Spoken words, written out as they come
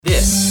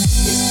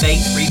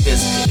Faith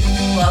Revisited.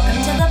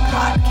 Welcome to the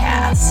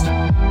podcast.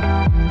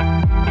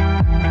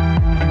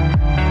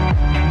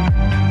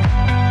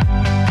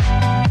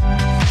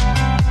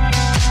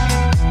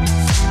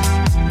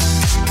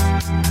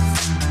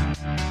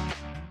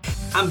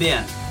 I'm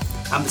Ben.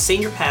 I'm the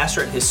senior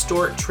pastor at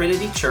Historic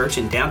Trinity Church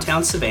in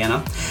downtown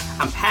Savannah.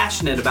 I'm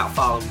passionate about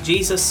following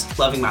Jesus,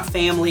 loving my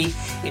family,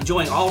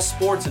 enjoying all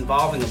sports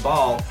involving a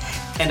ball,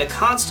 and a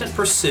constant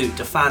pursuit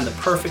to find the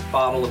perfect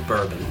bottle of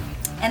bourbon.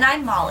 And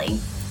I'm Molly,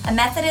 a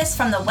Methodist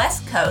from the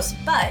West Coast,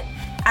 but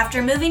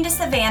after moving to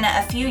Savannah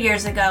a few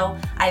years ago,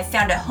 I've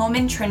found a home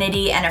in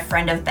Trinity and a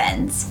friend of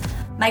Ben's.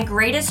 My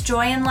greatest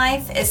joy in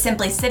life is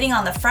simply sitting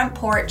on the front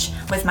porch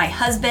with my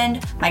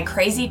husband, my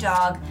crazy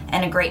dog,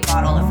 and a great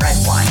bottle of red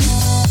wine.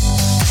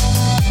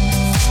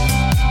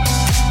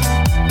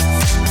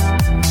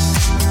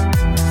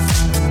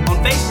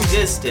 On Faith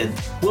Revisited,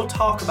 we'll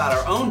talk about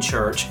our own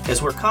church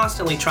as we're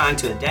constantly trying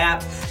to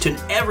adapt to an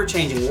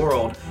ever-changing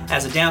world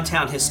as a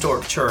downtown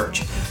historic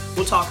church.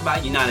 We'll talk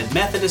about United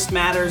Methodist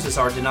matters as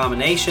our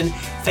denomination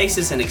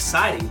faces an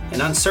exciting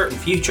and uncertain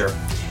future.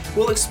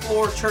 We'll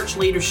explore church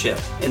leadership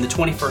in the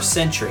 21st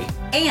century.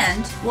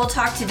 And we'll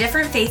talk to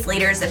different faith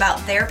leaders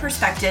about their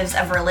perspectives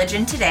of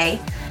religion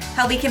today,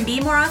 how we can be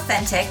more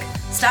authentic,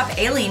 stop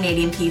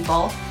alienating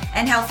people,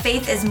 and how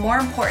faith is more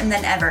important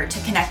than ever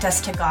to connect us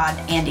to God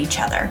and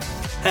each other.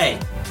 Hey,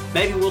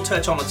 maybe we'll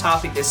touch on a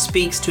topic that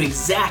speaks to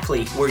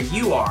exactly where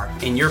you are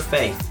in your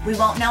faith. We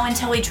won't know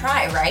until we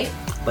try, right?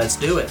 Let's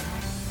do it.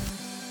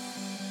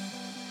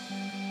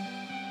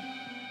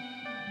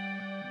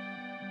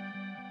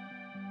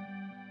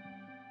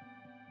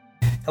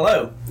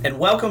 Hello, and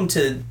welcome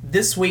to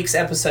this week's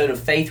episode of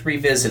Faith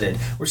Revisited.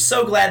 We're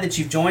so glad that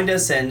you've joined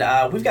us, and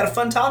we've got a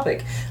fun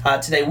topic.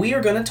 Today we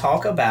are going to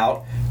talk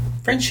about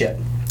friendship.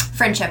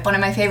 Friendship, one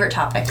of my favorite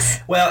topics.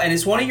 Well, and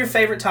it's one of your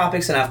favorite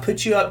topics, and I've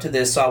put you up to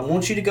this, so I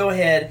want you to go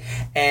ahead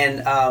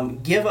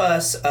and give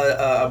us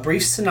a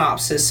brief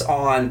synopsis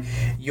on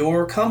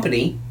your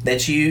company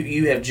that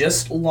you have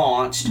just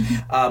launched,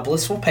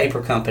 Blissful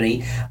Paper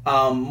Company.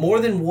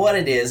 More than what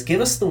it is, give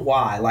us the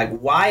why. Like,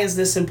 why is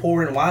this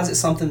important? Why is it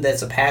something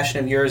that's a passion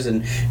of yours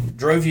and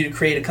drove you to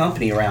create a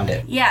company around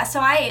it? Yeah, so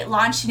I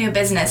launched a new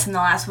business in the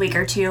last week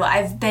or two.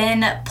 I've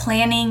been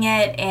planning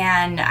it,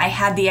 and I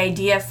had the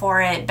idea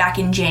for it back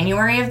in January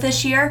of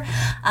this year.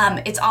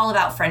 It's all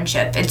about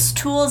friendship. It's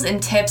tools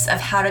and tips of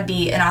how to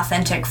be an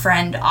authentic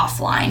friend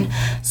offline.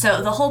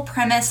 So the whole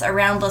premise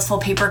around Blissful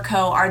Paper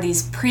Co. are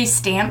these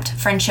pre-stamped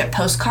friendship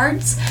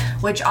postcards,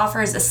 which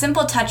offers a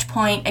simple touch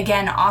point,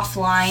 again,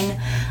 offline,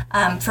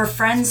 for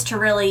friends to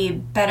really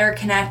better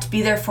connect,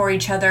 be there for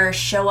each other,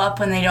 show up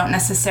when they don't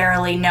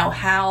necessarily know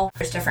how.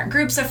 There's different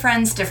groups of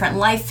friends, different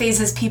life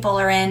phases people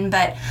are in,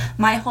 but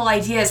my whole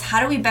idea is how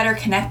do we better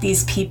connect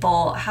these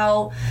people?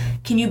 How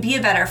can you be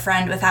a better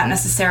friend without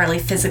necessarily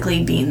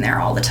physically being there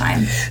all the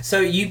time? So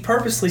you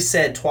purposely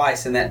said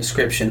twice in that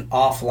description,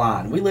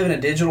 offline. We live in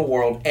a digital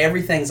world.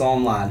 Everything's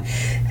online.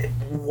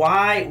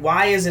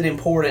 Why is it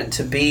important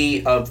to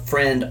be a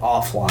friend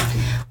offline?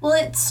 Well,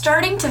 it's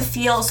starting to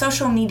feel,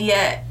 social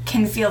media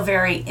can feel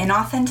very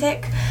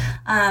inauthentic.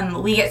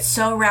 We get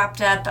so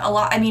wrapped up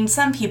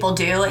some people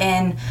do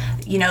in,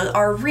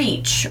 our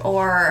reach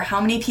or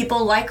how many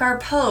people like our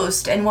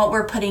post and what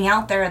we're putting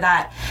out there,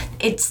 that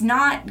it's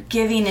not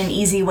giving an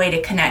easy way to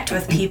connect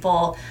with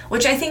people,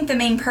 which I think the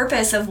main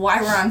purpose of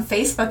why we're on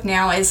Facebook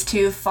now is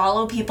to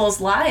follow people's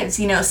lives,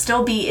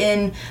 still be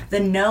in the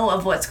know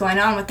of what's going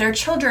on with their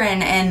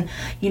children and,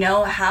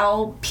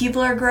 how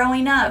people are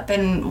growing up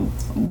and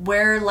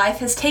where life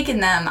has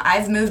taken them.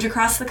 I've moved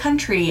across the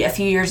country a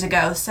few years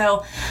ago,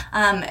 so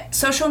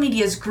social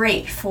media is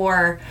great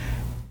for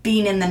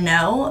being in the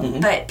know,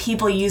 but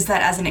people use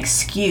that as an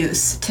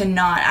excuse to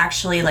not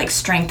actually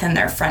strengthen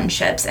their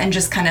friendships and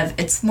just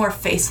it's more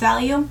face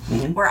value,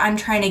 where I'm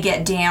trying to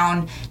get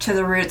down to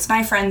the roots.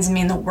 My friends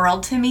mean the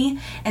world to me,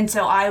 and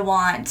so I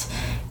want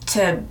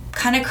to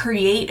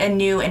create a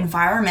new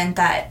environment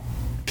that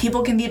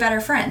people can be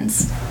better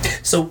friends.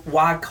 So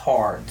why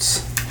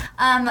cards?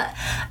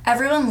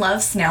 Everyone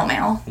loves snail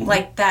mail.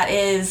 That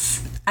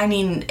is,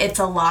 it's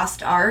a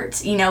lost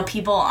art.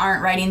 People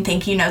aren't writing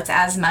thank you notes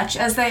as much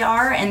as they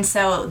are. And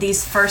so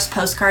these first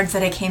postcards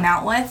that I came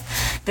out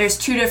with, there's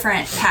two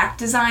different pack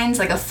designs,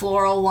 like a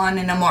floral one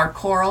and a more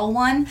coral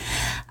one.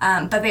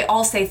 But they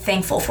all say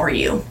thankful for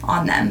you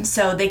on them.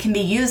 So they can be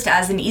used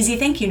as an easy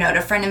thank you note.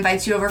 A friend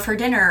invites you over for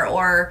dinner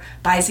or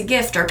buys a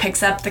gift or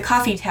picks up the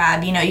coffee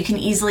tab. You can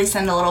easily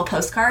send a little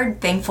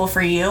postcard, thankful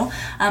for you,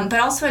 but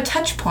also a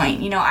touch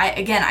point.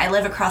 I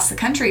live across the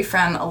country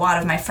from a lot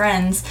of my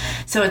friends,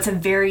 so it's a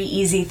very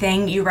easy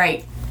thing. You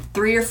write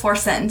 3 or 4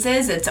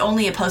 sentences. It's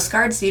only a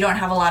postcard, so you don't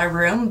have a lot of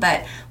room,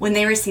 but when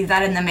they receive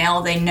that in the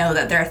mail, they know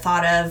that they're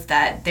thought of,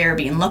 that they're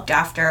being looked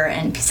after,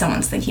 and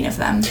someone's thinking of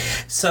them.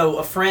 So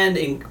a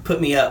friend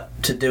put me up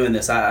to doing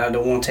this. I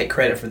don't want to take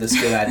credit for this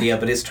good idea,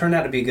 but it's turned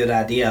out to be a good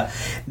idea.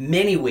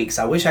 Many weeks,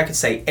 I wish I could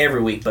say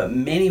every week, but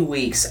many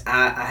weeks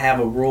I have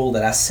a rule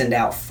that I send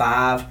out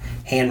 5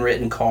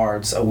 handwritten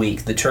cards a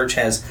week. The church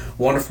has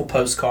wonderful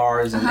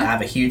postcards, and I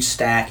have a huge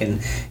stack, and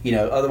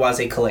otherwise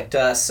they collect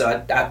dust,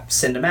 so I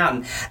send them out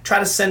and try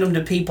to send them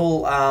to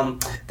people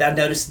that I've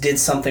noticed did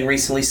something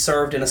recently,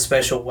 served in a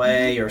special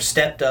way, or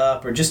stepped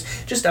up, or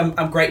just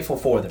I'm grateful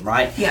for them,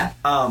 right? Yeah.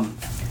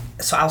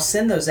 So I'll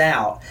send those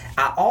out.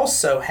 I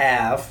also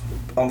have,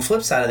 on the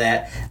flip side of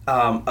that,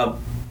 a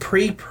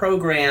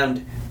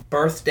pre-programmed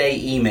birthday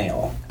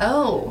email.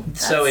 Oh,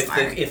 that's so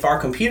smart. if our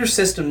computer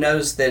system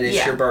knows that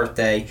it's your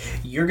birthday,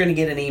 you're going to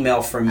get an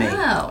email from me. Oh,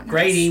 nice.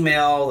 Great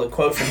email, a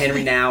quote from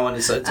Henry Nouwen, and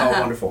it's all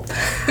wonderful.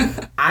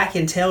 I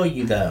can tell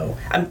you though,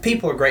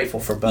 people are grateful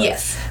for both.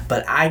 Yes.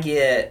 But I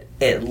get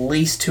at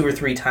least 2 or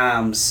 3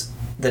 times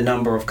the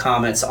number of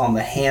comments on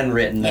the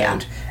handwritten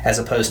note as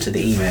opposed to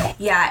the email.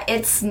 Yeah,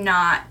 it's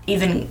not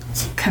even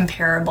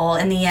comparable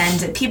in the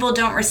end. People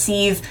don't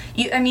receive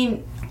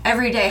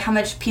every day how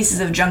much pieces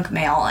of junk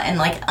mail and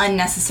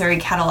unnecessary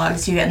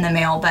catalogs you get in the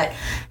mail, but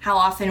how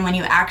often when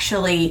you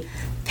actually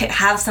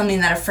have something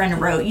that a friend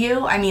wrote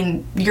you,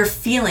 your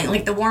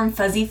feeling, the warm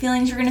fuzzy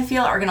feelings you're going to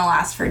feel are going to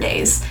last for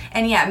days.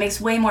 And yeah, it makes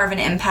way more of an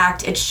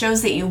impact. It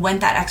shows that you went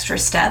that extra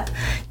step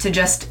to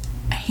just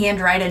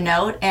handwrite a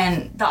note.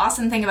 And the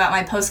awesome thing about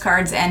my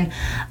postcards, and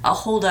a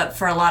holdup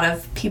for a lot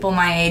of people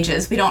my age,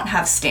 is we don't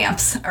have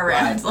stamps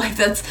around. Right.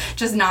 That's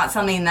just not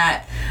something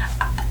that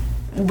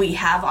we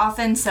have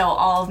often, so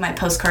all of my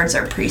postcards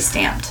are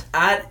pre-stamped.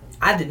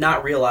 I did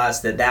not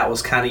realize that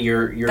was kind of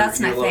your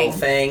little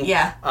thing.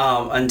 Yeah.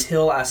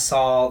 Until I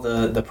saw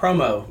the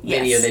promo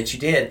video that you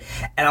did,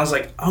 and I was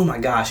like, oh my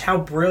gosh, how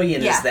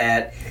brilliant is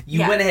that? You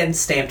went ahead and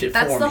stamped it for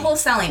me. That's the whole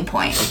selling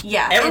point.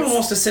 Yeah. Everyone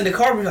wants to send a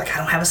card, but you're like, I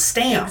don't have a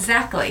stamp.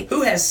 Exactly.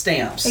 Who has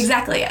stamps?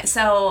 Exactly.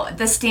 So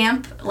the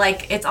stamp,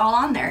 it's all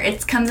on there.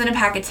 It comes in a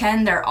pack of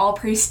 10. They're all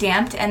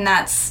pre-stamped, and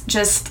that's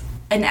just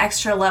an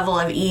extra level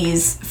of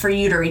ease for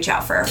you to reach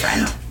out for a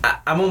friend.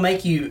 I'm going to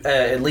make you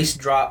at least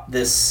drop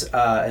this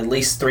at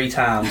least 3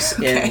 times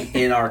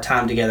in our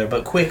time together,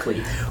 but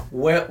quickly.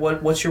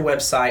 What's your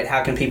website?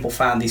 How can people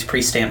find these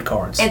pre-stamped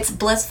cards? It's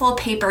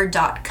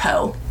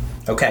blissfulpaper.co.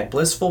 Okay,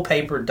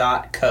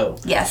 blissfulpaper.co.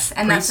 Yes,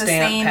 and that's the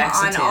same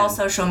on all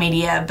social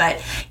media.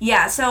 But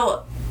yeah,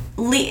 so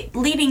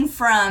leading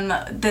from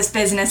this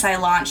business I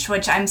launched,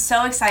 which I'm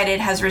so excited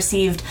has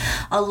received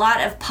a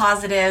lot of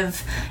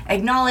positive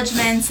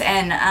acknowledgments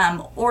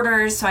and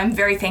orders, so I'm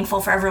very thankful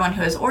for everyone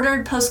who has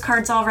ordered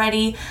postcards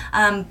already.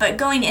 But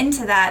going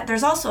into that,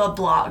 there's also a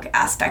blog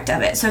aspect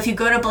of it. So if you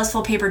go to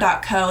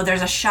blissfulpaper.co,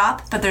 there's a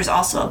shop, but there's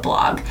also a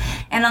blog.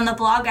 And on the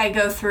blog, I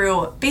go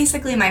through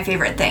basically my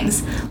favorite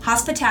things: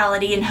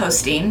 hospitality and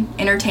hosting,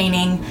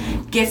 entertaining,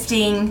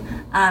 gifting,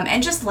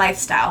 and just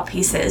lifestyle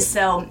pieces.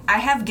 So I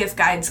have gift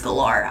guides galore.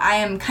 I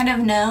am kind of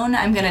known,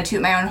 I'm going to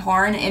toot my own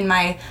horn, in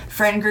my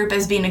friend group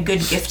as being a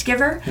good gift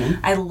giver.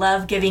 Mm-hmm. I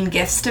love giving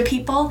gifts to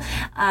people.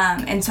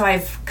 And so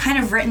I've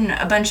kind of written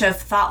a bunch of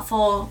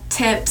thoughtful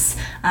tips,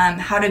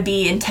 how to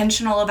be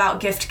intentional about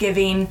gift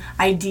giving,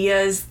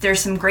 ideas. There's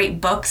some great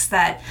books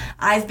that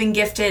I've been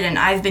gifted and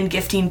I've been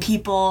gifting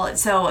people.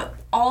 So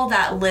all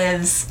that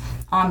lives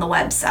on the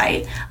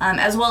website,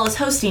 as well as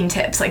hosting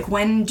tips, like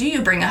when do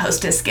you bring a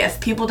hostess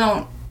gift? People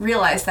don't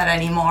realize that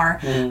anymore.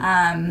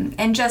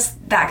 And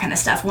just that kind of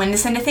stuff. When to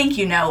send a thank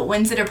you note,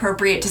 when's it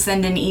appropriate to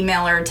send an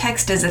email or a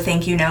text as a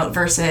thank you note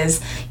versus,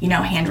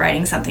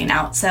 handwriting something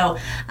out. So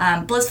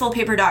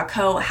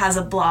blissfulpaper.co has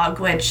a blog,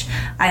 which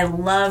I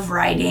love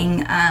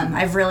writing.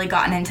 I've really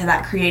gotten into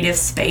that creative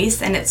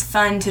space, and it's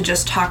fun to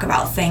just talk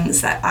about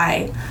things that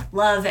I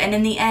love. And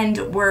in the end,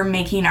 we're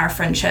making our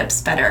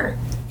friendships better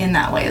in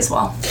that way as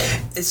well.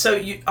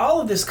 So all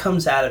of this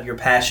comes out of your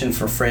passion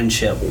for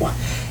friendship.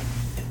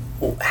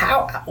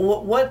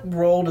 What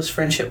role does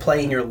friendship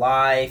play in your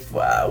life?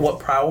 What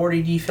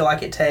priority do you feel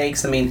like it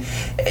takes?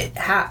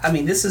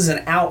 This is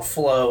an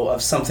outflow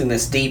of something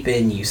that's deep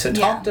in you. So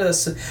talk to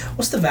us.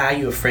 What's the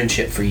value of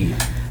friendship for you?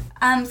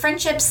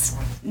 Friendships,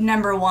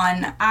 number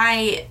one.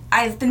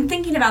 I've been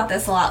thinking about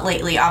this a lot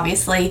lately,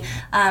 obviously.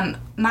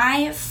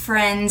 My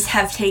friends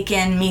have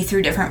taken me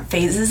through different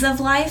phases of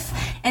life,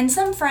 and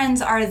some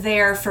friends are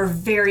there for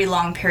very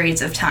long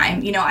periods of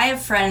time. I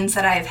have friends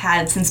that I've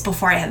had since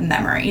before I have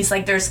memories.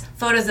 There's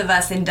photos of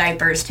us in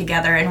diapers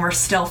together, and we're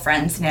still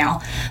friends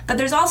now. But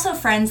there's also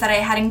friends that I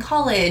had in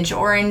college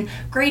or in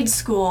grade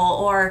school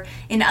or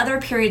in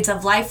other periods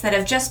of life that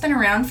have just been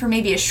around for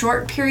maybe a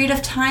short period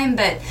of time,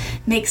 but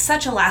make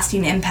such a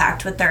lasting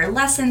impact with their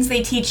lessons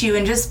they teach you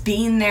and just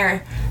being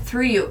there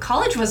through you.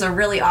 College was a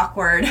really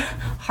awkward,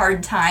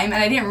 hard time,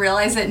 and I didn't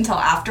realize it until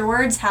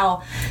afterwards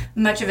how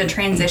much of a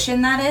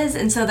transition that is.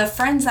 And so the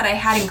friends that I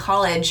had in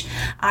college,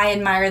 I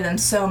admire them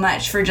so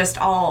much for just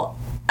all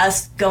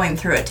us going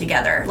through it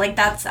together. Like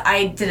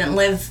I didn't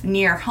live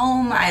near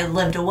home, I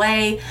lived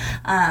away,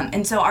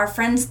 and so our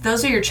friends,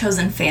 those are your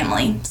chosen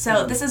family.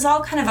 So this is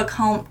all kind of a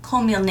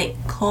culmination,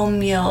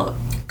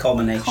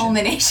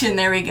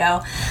 there we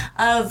go,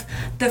 of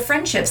the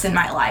friendships in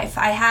my life.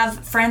 I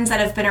have friends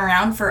that have been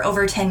around for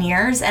over 10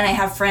 years, and I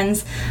have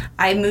friends,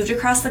 I moved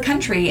across the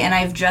country, and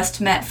I've just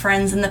met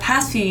friends in the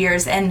past few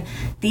years, and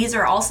these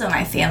are also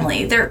my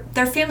family. They're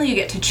family you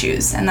get to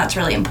choose, and that's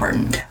really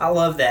important. I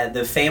love that,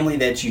 the family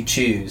that you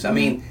choose. I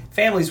mean,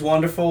 family's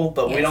wonderful,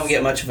 but we don't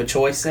get much of a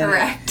choice in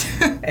Correct.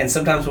 it. And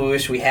sometimes we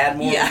wish we had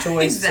more of a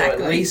choice. Exactly.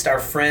 So at least our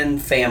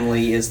friend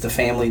family is the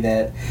family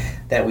that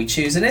we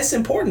choose. And it's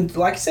important,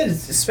 like I said,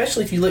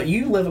 especially if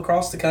you live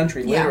across the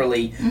country,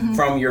 literally,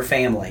 from your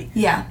family.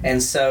 Yeah.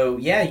 And so,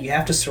 you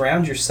have to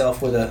surround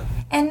yourself with a...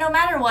 And no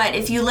matter what,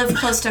 if you live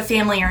close to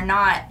family or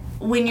not,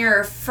 when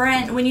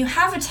you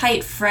have a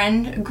tight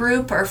friend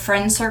group or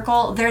friend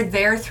circle, they're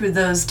there through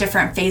those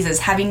different phases,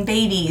 having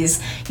babies,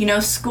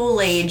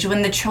 school age,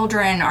 when the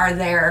children are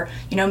there,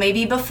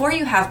 maybe before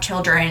you have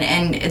children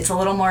and it's a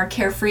little more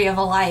carefree of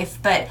a life.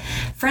 But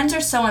friends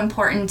are so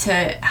important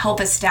to help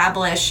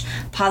establish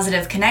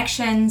positive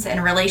connections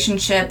and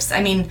relationships.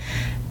 I mean,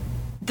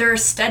 there are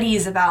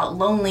studies about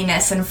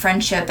loneliness and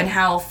friendship and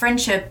how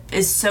friendship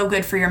is so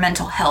good for your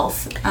mental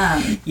health.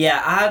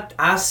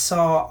 I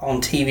saw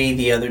on TV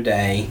the other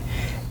day,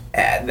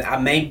 I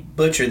may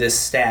butcher this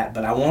stat,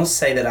 but I want to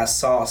say that I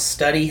saw a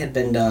study had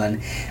been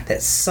done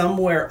that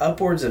somewhere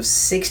upwards of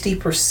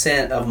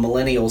 60% of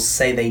millennials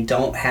say they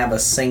don't have a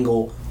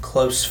single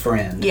close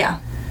friend. Yeah.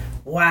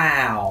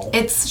 Wow.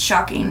 It's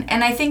shocking.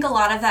 And I think a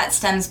lot of that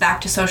stems back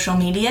to social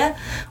media,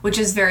 which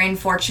is very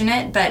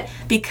unfortunate. But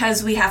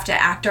because we have to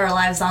act our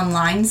lives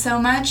online so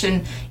much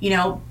and,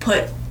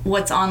 put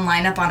what's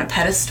online up on a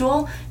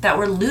pedestal, that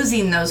we're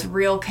losing those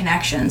real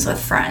connections with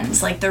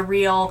friends, like the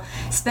real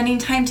spending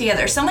time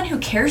together, someone who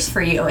cares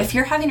for you. If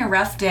you're having a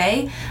rough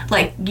day,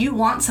 like, you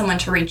want someone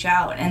to reach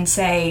out and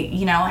say,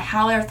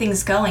 how are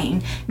things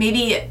going?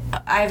 Maybe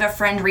I have a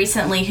friend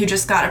recently who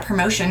just got a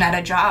promotion at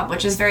a job,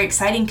 which is very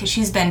exciting because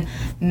she's been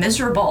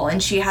miserable,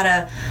 and she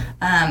had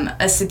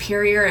a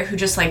superior who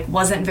just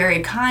wasn't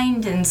very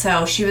kind, and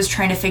so she was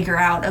trying to figure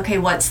out, okay,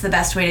 what's the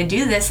best way to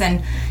do this,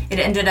 and it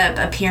ended up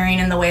appearing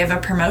in the way of a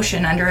promotion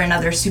under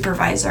another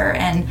supervisor,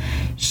 and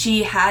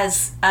she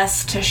has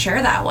us to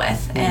share that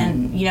with.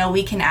 And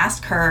we can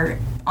ask her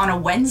on a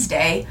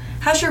Wednesday,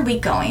 how's your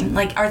week going?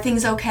 Are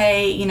things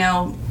okay?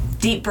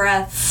 Deep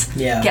breaths,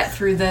 get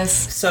through this.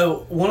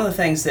 So one of the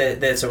things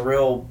that's a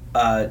real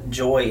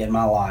joy in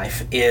my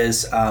life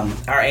is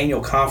our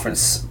annual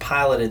conference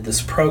piloted this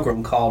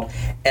program called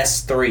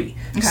S3,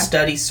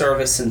 Study,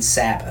 Service, and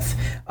Sabbath.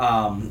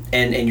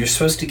 And you're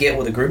supposed to get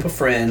with a group of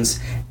friends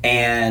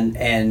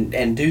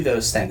and do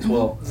those things.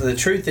 Well, the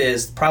truth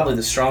is probably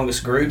the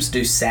strongest groups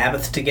do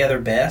Sabbath together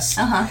best.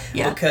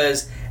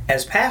 Because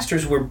as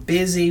pastors, we're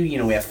busy,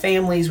 we have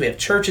families, we have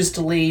churches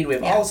to lead, we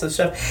have all this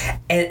other stuff,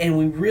 and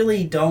we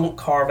really don't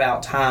carve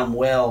out time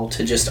well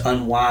to just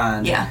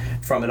unwind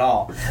from it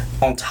all.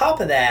 On top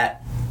of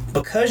that,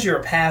 because you're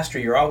a pastor,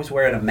 you're always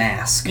wearing a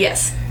mask.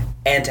 Yes.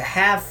 And to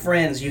have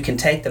friends you can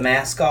take the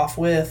mask off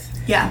with,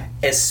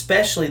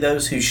 especially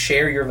those who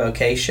share your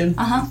vocation,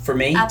 for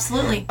me.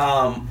 Absolutely.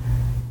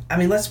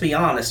 Let's be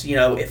honest,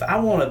 if I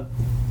want to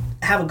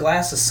have a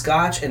glass of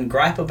scotch and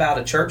gripe about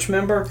a church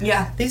member.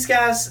 These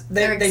guys,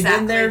 they've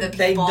been there,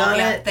 they've done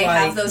it. They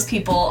have those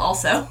people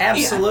also.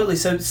 Absolutely.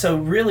 So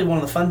really one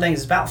of the fun things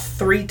is about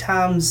 3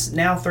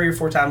 or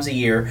 4 times a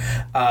year,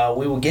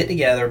 we will get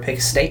together, pick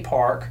a state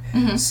park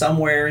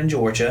somewhere in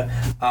Georgia,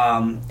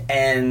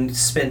 and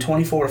spend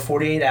 24 to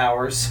 48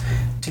 hours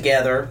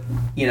together,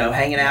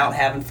 hanging out,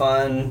 having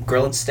fun,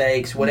 grilling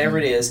steaks, whatever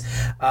it is,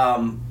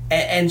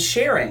 and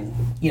sharing,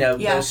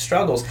 those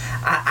struggles.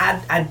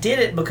 I did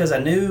it because I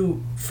knew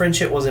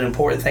friendship was an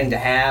important thing to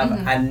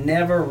have. I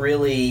never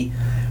really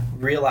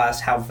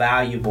realized how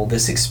valuable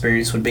this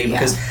experience would be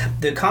because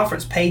the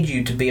conference paid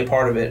you to be a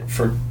part of it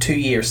for 2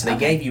 years, so they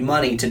gave you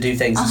money to do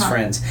things as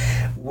friends.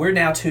 We're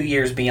now 2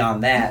 years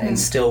beyond that and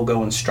still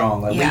going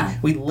strong.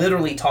 We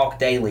literally talk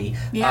daily.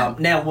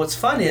 Now, what's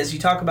fun is you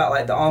talk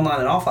about the online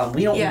and offline.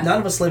 We don't. None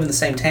of us live in the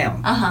same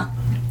town.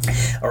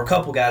 Or a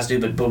couple guys do,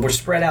 but we're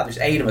spread out. There's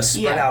 8 of us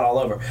spread out all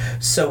over.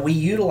 So we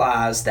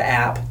utilize the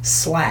app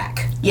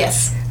Slack.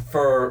 Yes.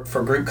 For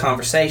group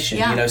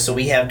conversation, so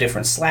we have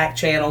different Slack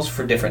channels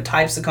for different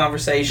types of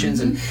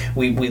conversations, and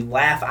we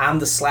laugh. I'm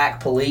the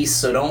Slack police,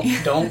 so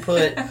don't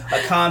put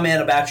a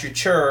comment about your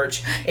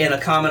church and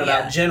a comment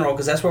about general,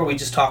 because that's where we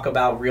just talk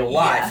about real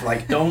life.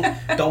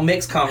 Don't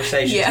mix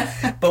conversations.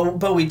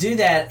 But we do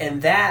that,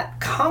 and that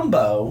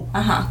combo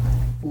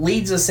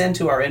leads us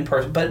into our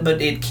in-person, but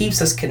it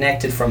keeps us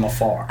connected from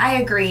afar.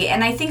 I agree,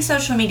 and I think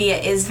social media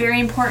is very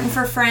important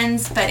for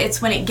friends, but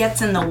it's when it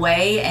gets in the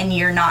way and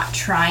you're not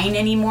trying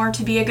anymore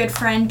to be a good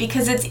friend,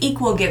 because it's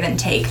equal give and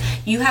take.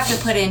 You have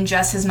to put in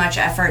just as much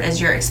effort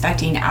as you're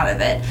expecting out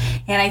of it,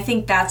 and I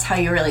think that's how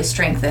you really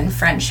strengthen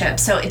friendship.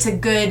 So it's a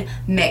good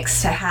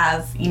mix to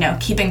have,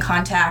 keep in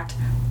contact,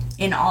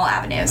 in all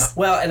avenues.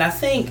 Well, and I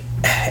think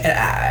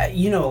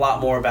you know a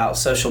lot more about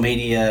social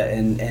media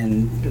and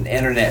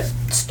internet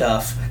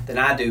stuff than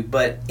I do,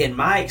 but in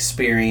my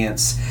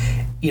experience,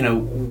 you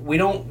know,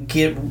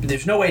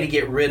 there's no way to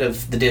get rid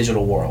of the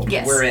digital world.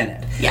 Yes. We're in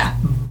it. Yeah.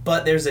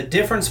 But there's a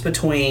difference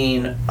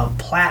between a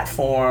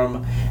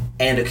platform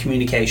and a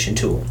communication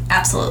tool.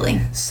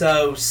 Absolutely.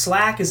 So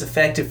Slack is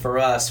effective for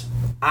us,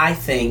 I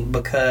think,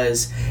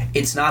 because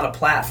it's not a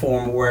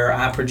platform where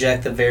I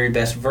project the very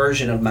best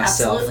version of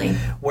myself. Absolutely.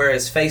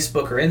 Whereas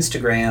Facebook or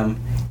Instagram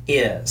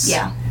is.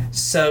 Yeah.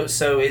 So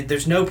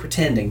there's no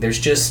pretending. There's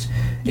just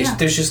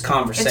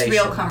conversation. It's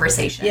real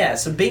conversation. Yeah.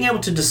 So being able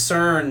to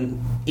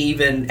discern,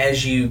 even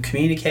as you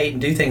communicate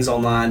and do things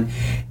online,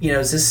 you know,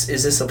 is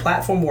this a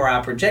platform where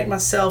I project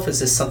myself? Is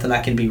this something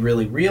I can be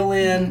really real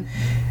in?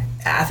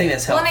 I think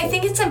that's helpful. Well, and I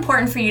think it's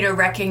important for you to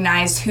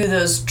recognize who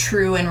those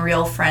true and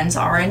real friends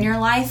are in your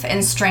life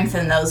and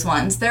strengthen those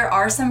ones. There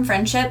are some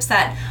friendships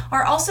that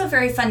are also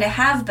very fun to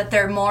have, but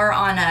they're more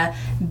on a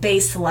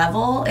base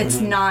level. It's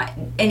not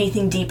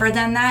anything deeper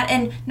than that.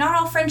 And not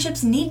all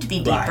friendships need to be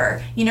deeper.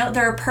 Right. You know,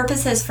 there are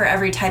purposes for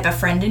every type of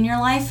friend in your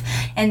life.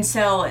 And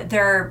so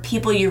there are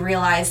people you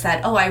realize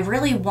that, oh, I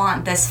really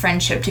want this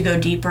friendship to go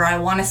deeper. I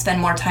want to spend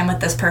more time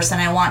with this person.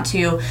 I want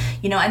to,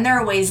 you know, and there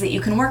are ways that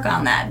you can work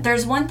on that.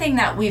 There's one thing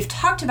that we've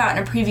talked about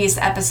in a previous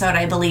episode,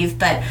 I believe,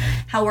 but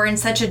how we're in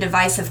such a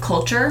divisive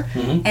culture,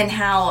 and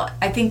how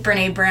I think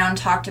Brene Brown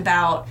talked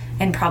about,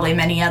 and probably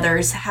many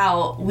others,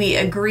 how we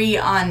agree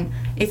on,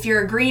 if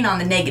you're agreeing on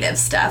the negative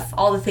stuff,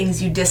 all the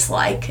things you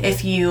dislike,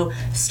 if you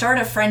start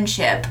a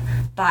friendship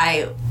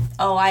by,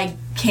 oh, I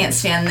can't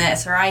stand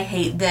this, or I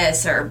hate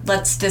this, or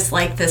let's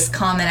dislike this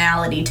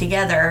commonality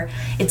together,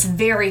 it's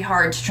very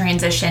hard to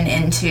transition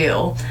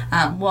into,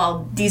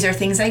 well, these are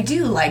things I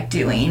do like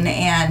doing.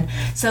 And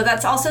so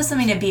that's also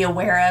something to be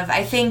aware of.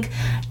 I think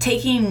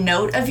taking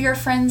note of your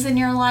friends in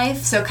your life,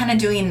 so kind of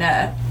doing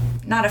a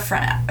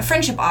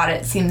friendship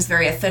audit seems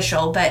very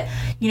official, but,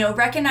 you know,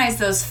 recognize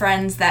those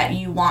friends that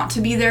you want to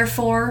be there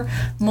for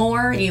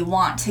more, you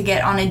want to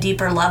get on a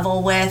deeper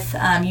level with,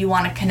 you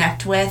want to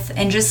connect with,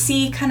 and just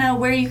see kind of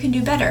where you can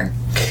do better.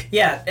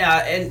 Yeah,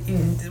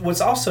 and what's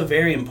also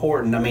very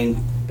important, I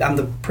mean, I'm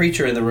the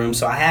preacher in the room,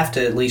 so I have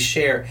to at least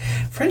share,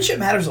 friendship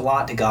matters a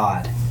lot to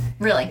God.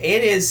 Really?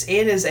 It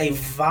is a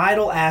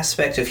vital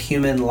aspect of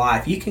human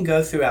life. You can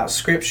go throughout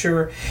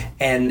Scripture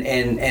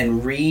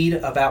and read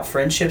about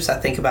friendships. I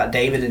think about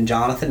David and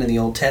Jonathan in the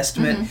Old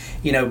Testament,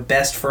 you know,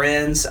 best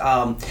friends.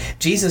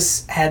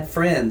 Jesus had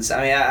friends.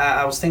 I mean,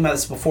 I was thinking about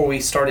this before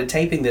we started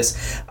taping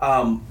this.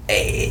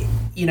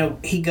 You know,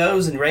 he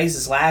goes and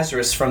raises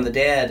Lazarus from the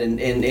dead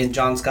in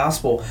John's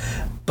Gospel,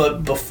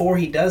 but before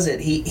he does it,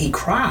 he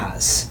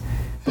cries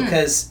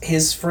because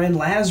his friend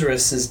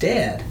Lazarus is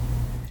dead.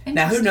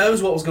 Now, who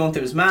knows what was going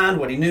through his mind,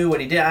 what he knew, what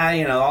he did,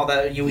 you know, all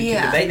that. We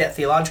can debate that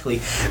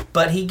theologically.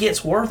 But he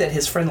gets word that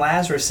his friend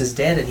Lazarus is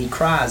dead, and he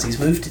cries. He's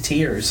moved to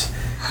tears.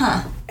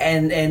 Huh.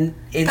 And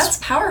it's... That's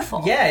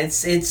powerful. Yeah,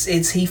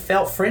 it's he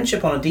felt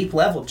friendship on a deep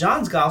level.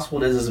 John's Gospel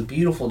does a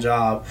beautiful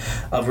job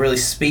of really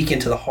speaking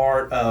to the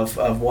heart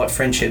of what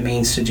friendship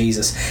means to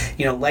Jesus.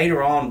 You know,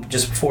 later on,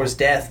 just before his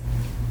death,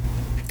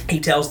 he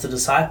tells the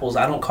disciples,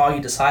 I don't call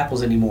you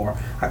disciples anymore.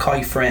 I call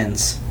you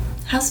friends.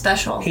 How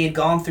special. He had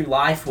gone through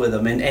life with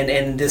them,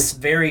 and this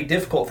very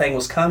difficult thing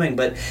was coming,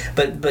 but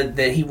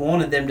that he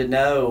wanted them to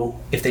know,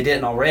 if they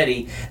didn't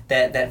already,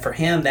 that for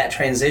him, that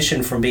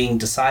transition from being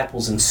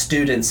disciples and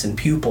students and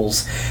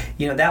pupils,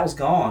 you know, that was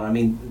gone. I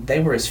mean, they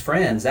were his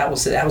friends. That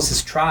was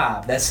his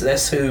tribe.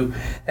 That's who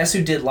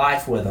did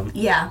life with him.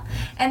 Yeah,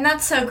 and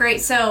that's so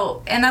great.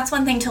 So, and that's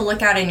one thing to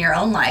look at in your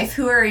own life.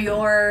 Who are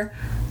your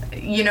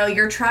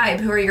tribe,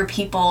 who are your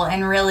people,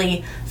 and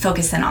really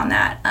focus in on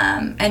that,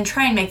 and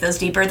try and make those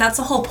deeper. That's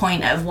the whole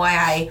point of why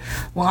I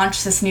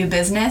launched this new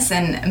business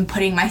and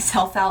putting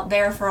myself out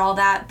there for all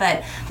that.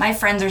 But my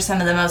friends are some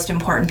of the most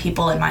important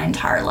people in my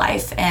entire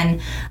life, and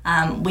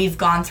we've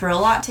gone through a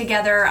lot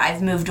together.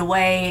 I've moved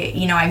away.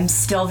 You know, I'm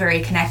still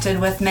very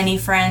connected with many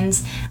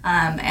friends,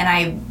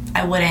 and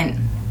I wouldn't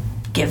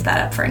give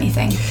that up for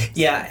anything.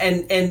 Yeah,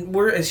 and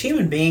we're, as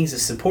human beings,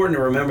 it's important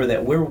to remember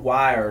that we're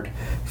wired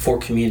for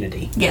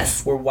community.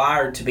 Yes. We're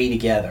wired to be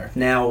together.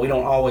 Now, we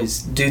don't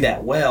always do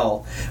that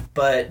well,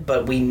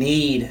 but we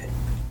need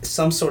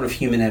some sort of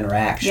human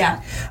interaction.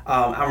 Yeah.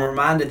 I'm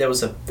reminded there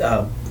was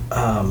a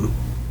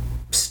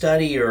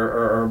study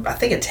or I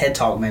think a TED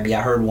Talk maybe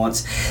I heard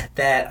once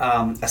that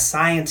a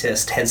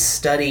scientist had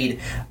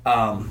studied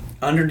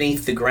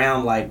underneath the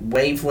ground like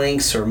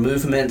wavelengths or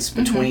movements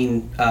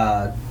between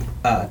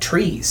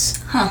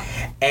trees.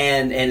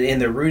 And in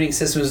the rooting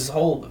system, this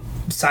whole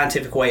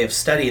scientific way of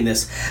studying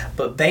this,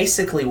 but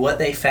basically what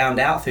they found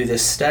out through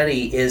this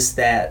study is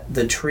that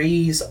the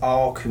trees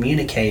all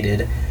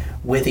communicated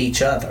with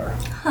each other.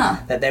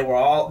 That they were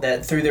all,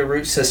 that through their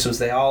root systems,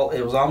 it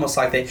was almost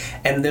like they,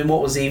 and then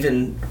what was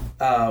even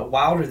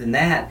wilder than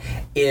that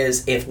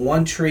is if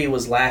one tree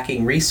was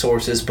lacking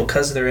resources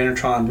because of their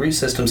intertwined root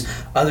systems,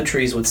 other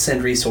trees would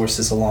send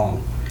resources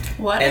along.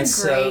 What and a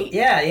so, great...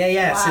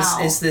 yeah. Wow.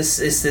 It's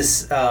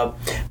this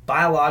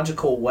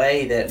biological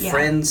way that Yeah.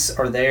 friends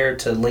are there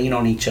to lean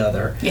on each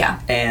other. Yeah.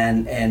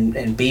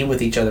 And be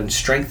with each other and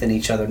strengthen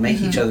each other and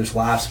make each other's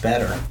lives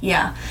better.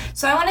 Yeah.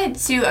 So I wanted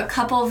to do a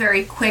couple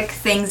very quick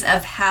things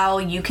of how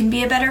you can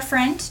be a better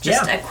friend.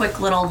 Just a quick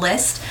little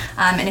list.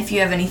 And if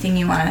you have anything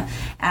you want to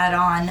add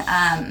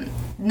on.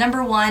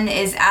 Number one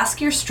is ask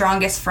your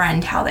strongest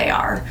friend how they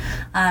are.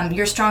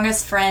 Your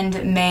strongest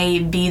friend may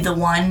be the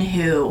one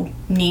who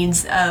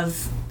needs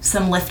of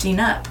some lifting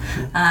up.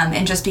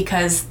 And just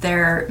because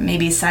they're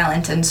maybe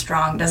silent and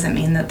strong doesn't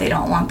mean that they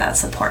don't want that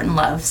support and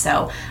love.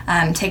 So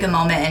take a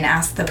moment and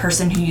ask the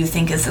person who you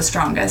think is the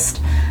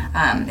strongest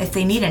if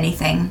they need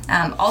anything.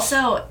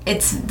 Also,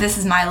 this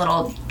is my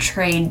little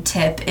trade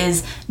tip,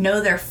 is know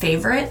their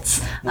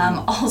favorites,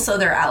 also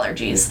their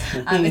allergies.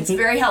 It's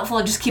very helpful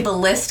to just keep a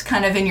list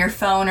kind of in your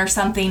phone or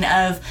something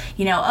of,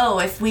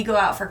 if we go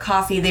out for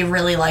coffee, they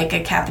really like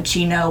a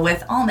cappuccino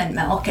with almond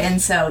milk.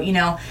 And so,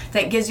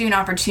 that gives you an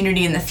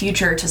opportunity in the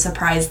future to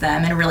surprise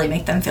them and really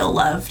make them feel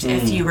loved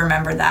if you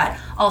remember that.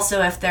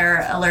 Also, if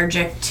they're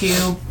allergic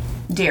to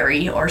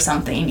dairy or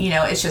something,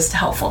 it's just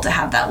helpful to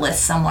have that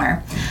list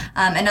somewhere.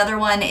 Another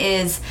one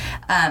is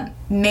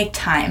make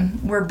time.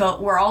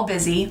 We're all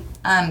busy.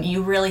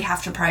 You really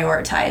have to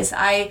prioritize.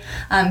 I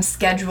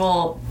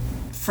schedule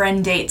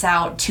friend dates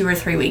out 2 or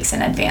 3 weeks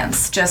in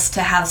advance just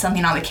to have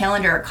something on the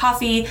calendar, a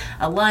coffee,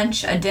 a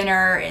lunch, a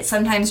dinner,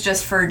 sometimes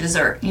just for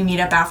dessert. You meet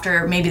up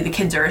after maybe the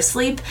kids are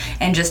asleep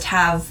and just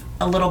have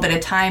a little bit of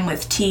time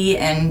with tea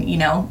and,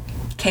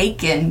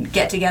 cake and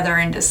get together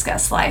and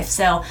discuss life.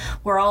 So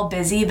we're all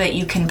busy, but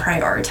you can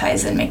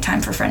prioritize and make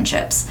time for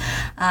friendships.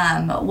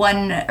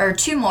 1 or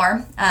 2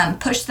 more,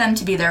 push them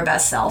to be their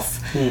best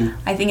self.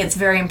 I think it's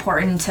very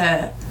important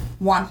to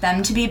want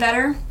them to be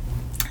better.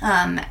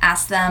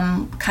 Ask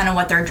them kind of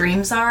what their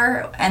dreams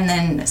are and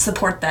then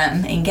support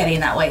them in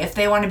getting that way. If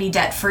they want to be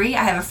debt free,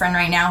 I have a friend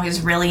right now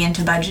who's really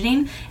into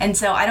budgeting, and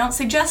so I don't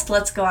suggest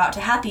let's go out to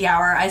happy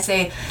hour. I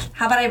say,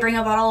 how about I bring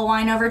a bottle of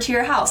wine over to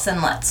your house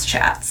and let's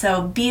chat.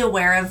 So be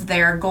aware of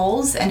their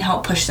goals and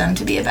help push them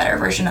to be a better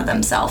version of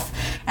themselves.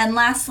 And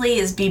lastly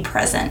is be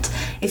present.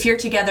 If you're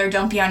together,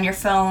 don't be on your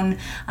phone.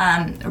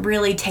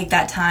 Really take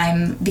that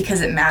time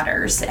because it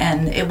matters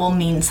and it will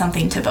mean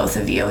something to both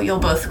of you. You'll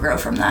both grow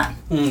from that.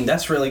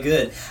 That's really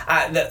good.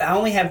 I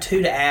only have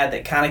 2 to add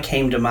that kind of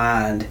came to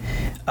mind.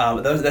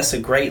 That's a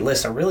great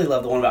list. I really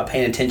love the one about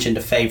paying attention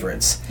to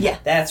favorites. Yeah.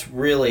 That's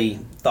really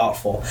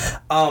thoughtful.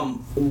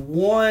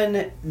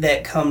 One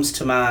that comes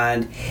to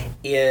mind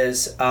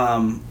is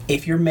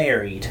if you're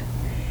married,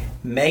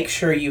 make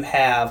sure you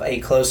have a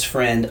close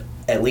friend,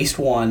 at least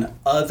one,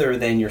 other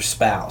than your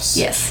spouse.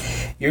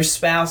 Yes. Your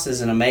spouse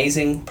is an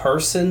amazing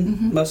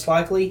person, most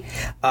likely,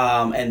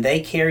 and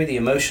they carry the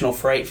emotional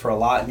freight for a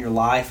lot in your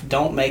life.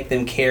 Don't make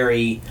them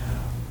carry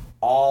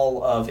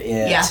all of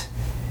it. Yeah.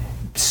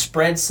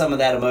 Spread some of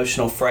that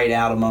emotional freight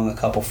out among a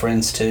couple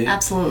friends, too.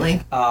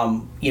 Absolutely.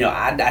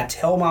 I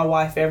tell my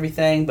wife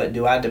everything, but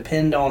do I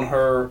depend on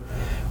her,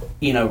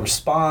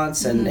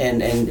 response?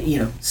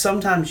 And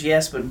sometimes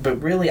yes,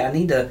 but really I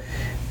need to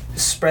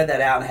spread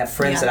that out and have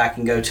friends that I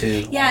can go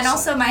to. Yeah, and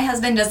also my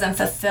husband doesn't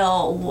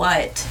fulfill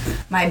what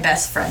my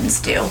best friends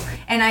do,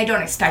 and I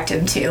don't expect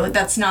him to.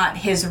 That's not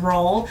his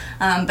role.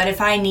 But if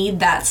I need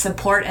that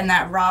support and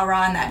that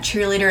rah-rah and that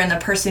cheerleader and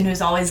the person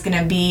who's always going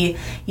to be,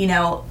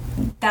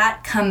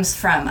 that comes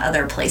from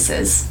other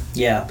places.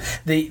 Yeah.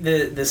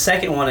 The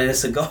second one, and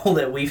it's a goal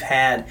that we've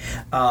had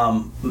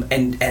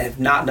and have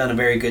not done a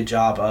very good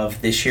job of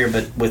this year,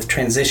 but with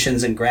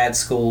transitions in grad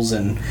schools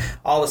and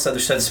all this other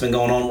stuff that's been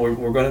going on,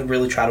 we're going to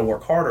really try to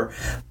work harder.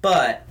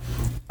 But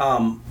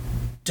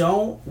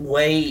don't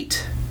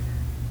wait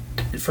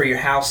for your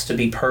house to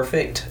be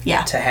perfect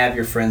to have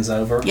your friends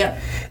over. Yep.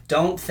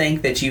 Don't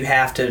think that you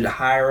have to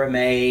hire a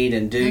maid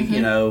and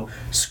do,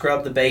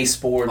 scrub the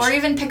baseboards. Or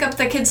even pick up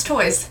the kids'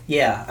 toys.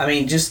 Yeah. I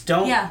mean, just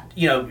don't,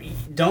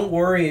 don't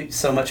worry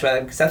so much about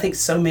it, because I think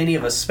so many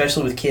of us,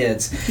 especially with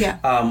kids,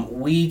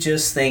 we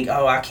just think,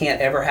 I can't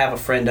ever have a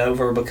friend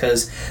over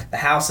because the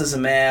house is a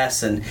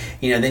mess, and,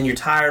 then you're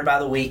tired by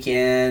the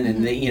weekend,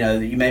 and,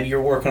 maybe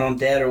you're working on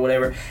debt or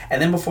whatever, and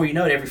then before you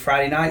know it, every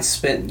Friday night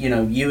spent, you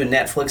and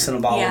Netflix and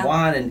a bottle of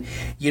wine, and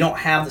you don't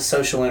have the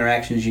social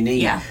interactions you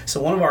need. Yeah.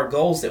 So one of our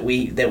goals that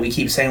we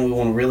keep saying we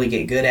want to really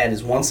get good at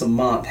is once a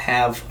month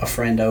have a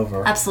friend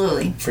over.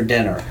 Absolutely. For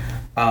dinner.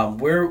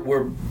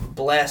 We're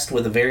blessed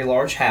with a very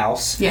large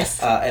house.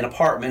 Yes. An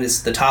apartment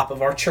is the top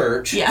of our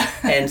church. Yeah.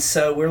 And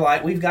so we're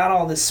like, we've got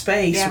all this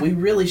space. Yeah. We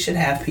really should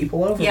have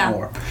people over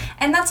more.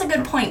 And that's a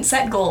good point.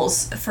 Set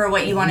goals for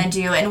what you want to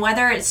do. And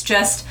whether it's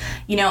just,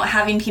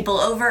 having people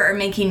over or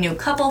making new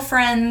couple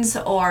friends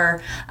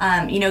or,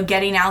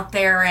 getting out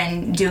there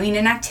and doing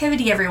an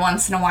activity every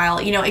once in a while,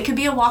 it could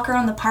be a walk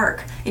around the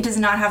park. It does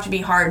not have to be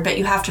hard, but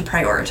you have to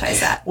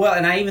prioritize that. Well,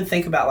 and I even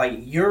think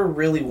about, you're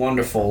really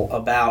wonderful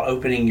about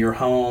opening your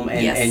home,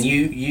 and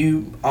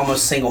you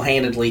almost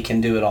single-handedly can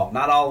do it all.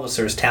 Not all of us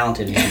are as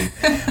talented as you.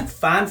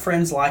 Find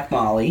friends like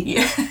Molly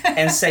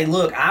and say,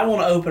 look, I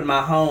want to open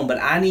my home, but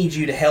I need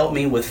you to help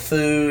me with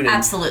food. And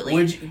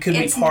absolutely. Could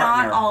it's we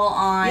partner? Not all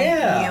on you.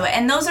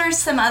 And those are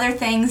some other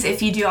things,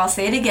 if you do, I'll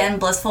say it again,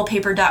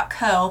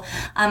 blissfulpaper.co.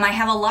 I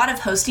have a lot of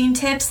hosting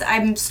tips.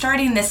 I'm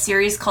starting this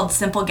series called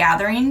Simple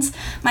Gatherings.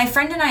 My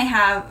friends and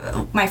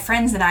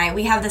I,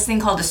 we have this thing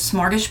called a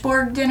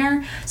smorgasbord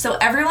dinner. So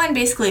everyone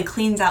basically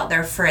cleans out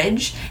their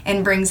fridge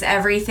and brings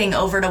everything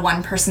over to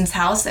one person's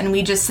house, and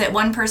we just sit,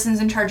 one person's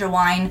in charge of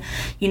wine.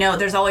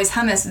 There's always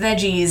hummus,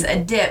 veggies,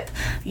 a dip,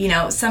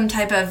 some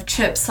type of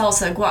chips,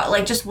 salsa,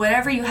 like just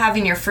whatever you have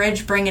in your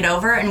fridge, bring it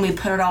over, and we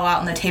put it all out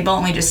on the table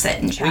and we just sit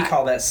and chat. We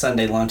call that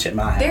Sunday lunch at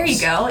my house. There you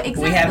go.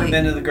 Exactly. We haven't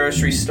been to the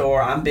grocery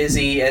store. I'm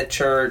busy at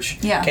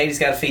church. Yeah. Katie's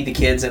got to feed the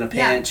kids in a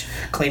pinch.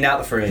 Clean out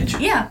the fridge.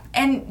 Yeah,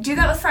 and do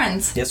that with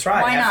friends. That's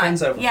right. Why have not?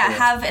 Friends over.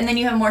 Yeah, and then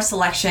you have more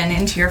selection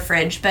into your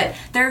fridge. But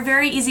there are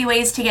very easy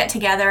ways to get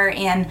together,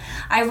 and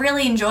I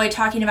really enjoy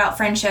talking about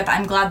friendship.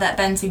 I'm glad that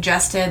Ben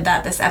suggested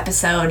that this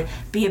episode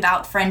be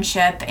about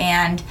friendship,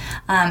 and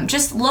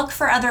just look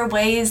for other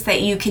ways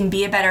that you can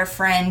be a better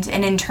friend,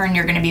 and in turn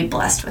you're going to be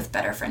blessed with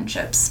better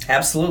friendships.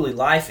 Absolutely.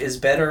 Life is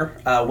better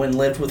when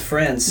lived with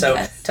friends.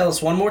 So tell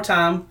us one more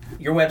time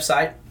your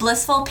website.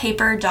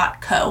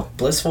 blissfulpaper.co.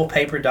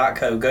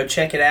 blissfulpaper.co. Go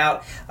check it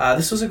out.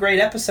 This was a great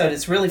episode.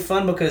 It's really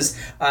fun because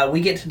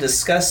we get to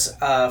discuss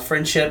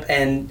friendship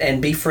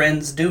and be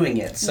friends doing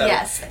it. So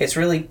it's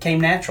really came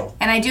natural.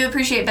 And I do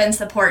appreciate Ben's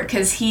support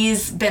because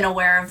he's been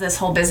aware of this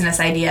whole business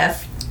idea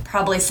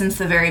probably since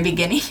the very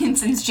beginning,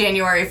 since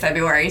January,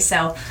 February.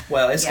 So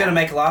it's going to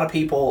make a lot of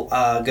people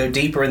go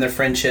deeper in their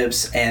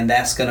friendships, and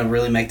that's going to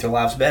really make their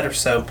lives better.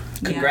 So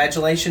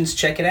congratulations.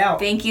 Check it out.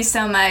 Thank you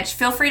so much.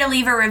 Feel free to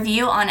leave a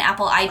review on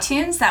Apple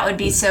iTunes. That would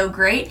be so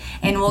great.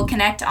 And we'll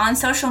connect on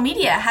social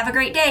media. Have a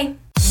great day.